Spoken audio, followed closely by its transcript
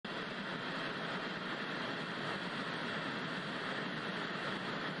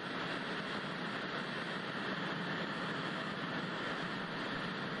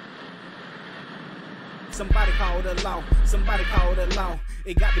Somebody call the law. Somebody call the law.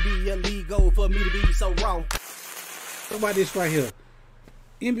 It got to be illegal for me to be so wrong. What about this right here?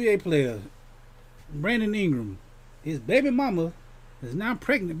 NBA player Brandon Ingram, his baby mama is now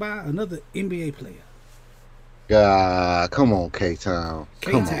pregnant by another NBA player. God, come on, K-Town.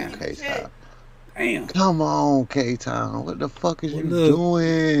 Come K-Town. on, K-Town. Damn. Come on, K-Town. What the fuck is you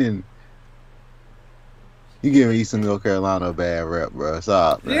doing? You giving Eastern North Carolina a bad rep, bro.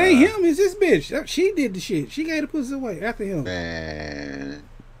 Stop, man. It ain't him, it's this bitch. She did the shit. She gave the pussy away after him. Man.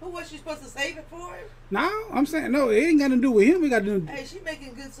 Who was she supposed to save it for him? No, I'm saying, no, it ain't got to do with him. It got to do. Hey, she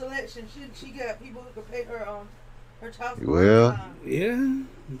making good selection. She got people who can pay her her child support. Well, yeah.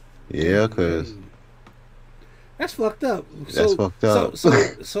 Yeah, because that's fucked up. That's fucked up.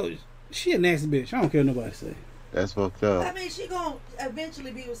 So she a nasty bitch. I don't care what nobody say. That's fucked up. I mean, she gonna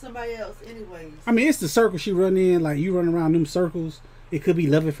eventually be with somebody else anyways. I mean, it's the circle she run in. Like, you run around them circles. It could be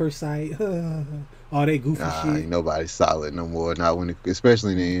love at first sight. All that goofy shit. Ain't nobody solid no more. Not when,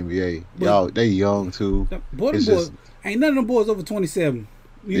 especially in the NBA. Y'all, they young too. Boy, them boys, ain't none of them boys over 27.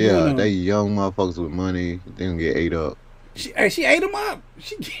 Yeah, they young motherfuckers with money. They gonna get ate up. She ate them up.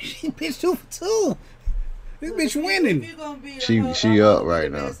 She bitch 2 for 2. This bitch winning. She up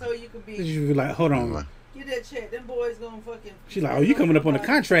right now. So you could be. She be like, hold on. Get that check. Them boys gonna fucking. She like, oh, you coming up on the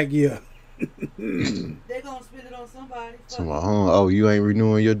contract year. They gonna spend it on somebody. Oh, you ain't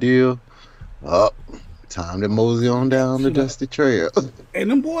renewing your deal? Up. Time to mosey on down the dusty trail.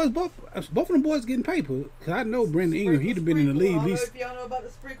 And them boys, both of them boys getting paper. Cause I know Brandon Ingram, he'd have been in the league at least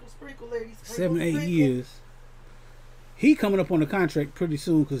 7, 8 years. He coming up on the contract pretty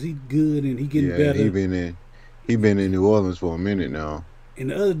soon because he good and he getting better. He been in New Orleans for a minute now. And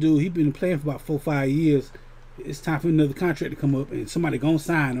the other dude, he been playing for about 4 or 5 years. It's time for another contract to come up and somebody gonna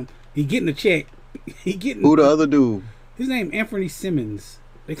sign him. He getting a check. He getting. Who the other dude? His name Anfernee Simons.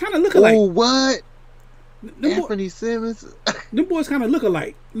 They kind of look alike. Oh, what? Anfernee Simons? Them boys kind of look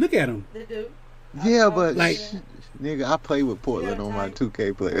alike. Look at them. They do. Yeah, but like, nigga, I play with Portland on my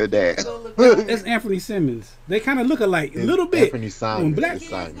 2K player. Dad. That's Anfernee Simons. They kind of look alike a little bit. Anfernee Simons.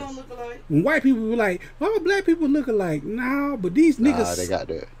 When white people be like, why would black people look alike? No, but these niggas, they got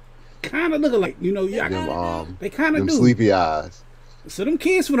that. Kind of look alike. You know, they kind of do. Sleepy eyes. So them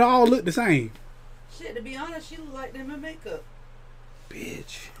kids would all look the same. Shit, to be honest, she look like them in makeup.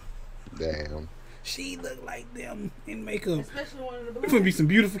 Bitch. Damn. She look like them in makeup. Especially one of the black. There's gonna be some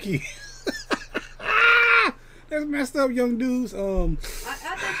beautiful kids. That's messed up, young dudes. I think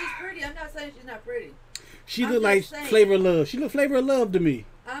she's pretty. I'm not saying she's not pretty. She look like Flavor of Love. She look Flavor of Love to me.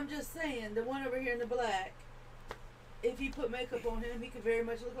 I'm just saying, the one over here in the black, if he put makeup on him, he could very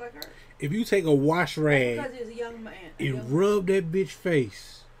much look like her. If you take a wash rag because he's a young man, and rub that bitch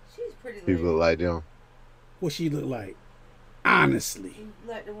face, she's pretty. He look like them. What she look like? Honestly.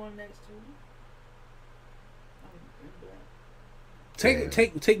 Like the one next to him.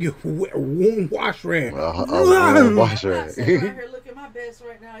 Take your warm wash rag. Warm wash rag. I'm not sitting right here looking my best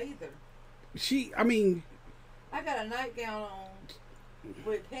right now either. I got a nightgown on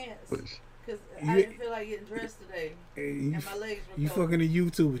with pants because I didn't feel like getting dressed today, and my legs were cold. You fucking a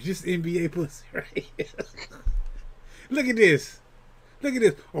YouTuber, just NBA pussy right here. Look at this. Look at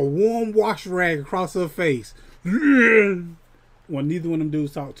this. A warm wash rag across her face. Well, neither one of them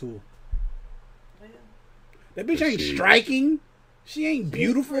dudes talk to her. Yeah. That bitch ain't striking. She ain't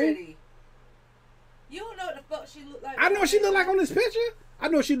beautiful. Pretty. You don't know what the fuck she look like. I know what she look like on this picture. I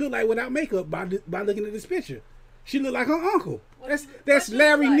know what she look like without makeup by looking at this picture. She look like her uncle. That's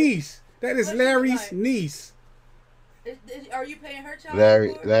Larry's niece. That is Larry's niece. Are you paying her child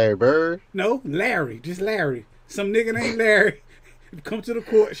support? Larry Bird? No, Larry. Just Larry. Some nigga named Larry. Come to the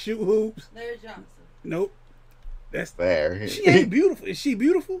court, shoot hoops. Larry Johnson. Nope. That's Larry. She ain't beautiful. Is she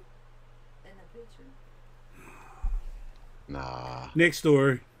beautiful? In the picture? Nah. Next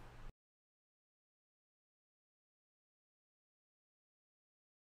story.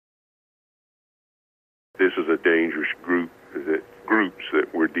 This is a dangerous groups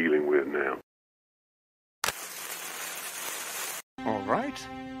that we're dealing with now. All right.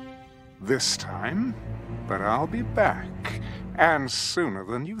 This time, but I'll be back, and sooner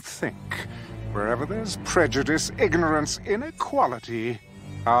than you think. Wherever there's prejudice, ignorance, inequality,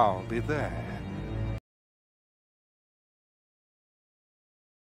 I'll be there.